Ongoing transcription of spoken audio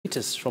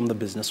Latest from the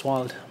business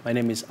world. My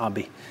name is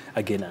Abi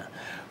Agena.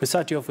 We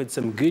start you off with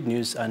some good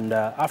news, and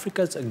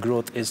Africa's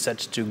growth is set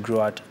to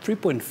grow at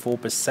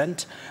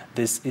 3.4%.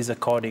 This is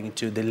according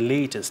to the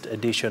latest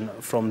edition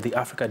from the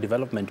Africa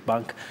Development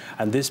Bank,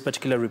 and this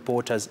particular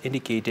report has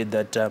indicated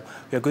that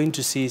we are going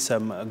to see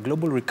some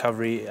global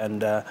recovery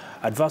and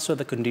adverse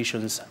weather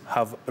conditions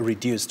have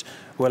reduced.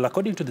 Well,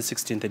 according to the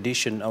 16th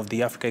edition of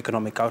the Africa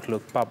Economic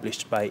Outlook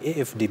published by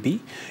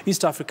AFDB,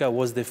 East Africa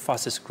was the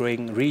fastest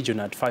growing region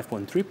at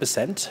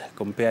 5.3%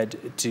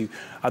 compared to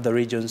other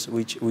regions,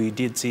 which we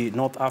did see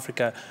North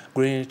Africa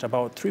growing at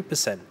about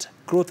 3%.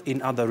 Growth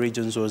in other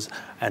regions was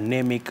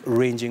anemic,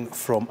 ranging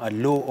from a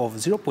low of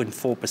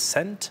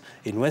 0.4%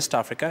 in West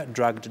Africa,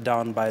 dragged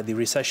down by the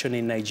recession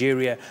in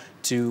Nigeria,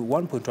 to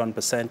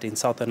 1.1% in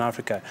Southern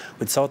Africa.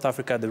 With South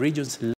Africa, the region's